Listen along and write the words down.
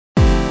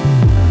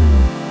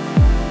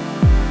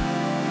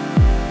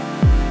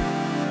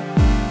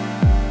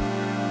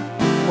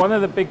one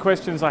of the big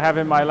questions I have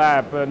in my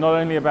lab, not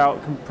only about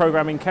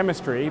programming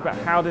chemistry, but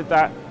how did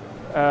that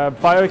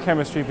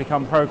biochemistry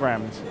become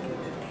programmed?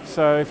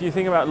 So if you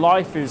think about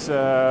life is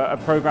a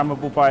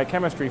programmable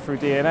biochemistry through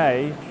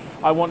DNA,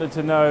 I wanted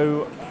to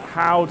know,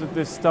 how did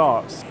this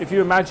start? If you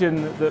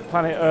imagine that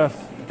planet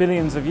Earth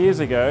billions of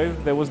years ago,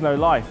 there was no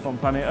life on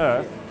planet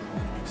Earth,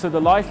 so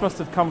the life must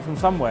have come from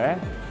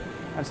somewhere,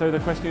 and so the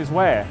question is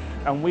where?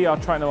 And we are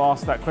trying to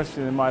ask that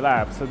question in my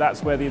lab, so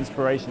that's where the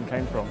inspiration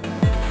came from.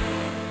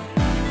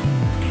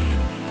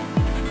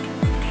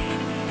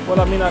 Well,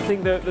 I mean, I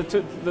think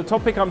the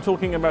topic I'm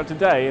talking about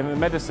today in the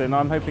medicine,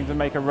 I'm hoping to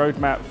make a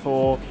roadmap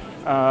for,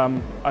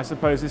 I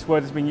suppose this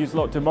word has been used a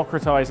lot,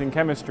 democratizing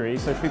chemistry,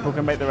 so people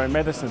can make their own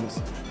medicines.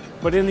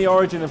 But in the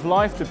origin of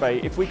life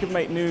debate, if we could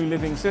make new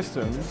living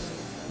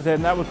systems,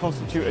 then that would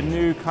constitute a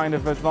new kind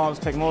of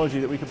advanced technology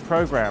that we could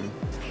program.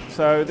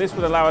 So this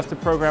would allow us to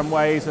program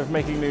ways of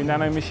making new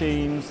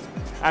nanomachines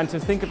and to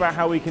think about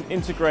how we can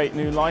integrate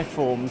new life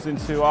forms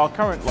into our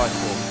current life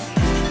forms.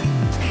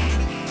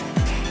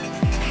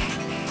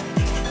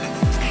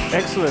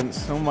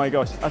 Excellence, oh my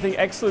gosh. I think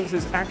excellence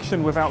is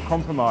action without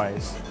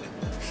compromise.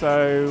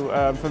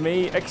 So for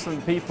me,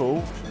 excellent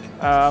people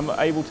are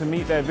able to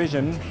meet their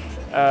vision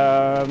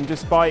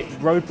despite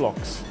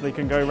roadblocks. They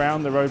can go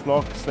around the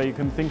roadblocks, they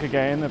can think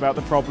again about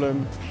the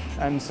problem,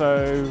 and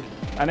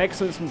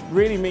excellence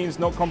really means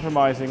not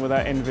compromising with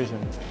that end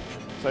vision.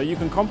 So you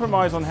can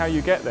compromise on how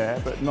you get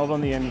there, but not on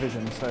the end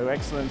vision. So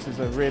excellence is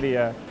really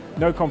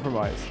no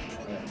compromise,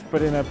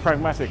 but in a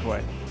pragmatic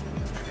way.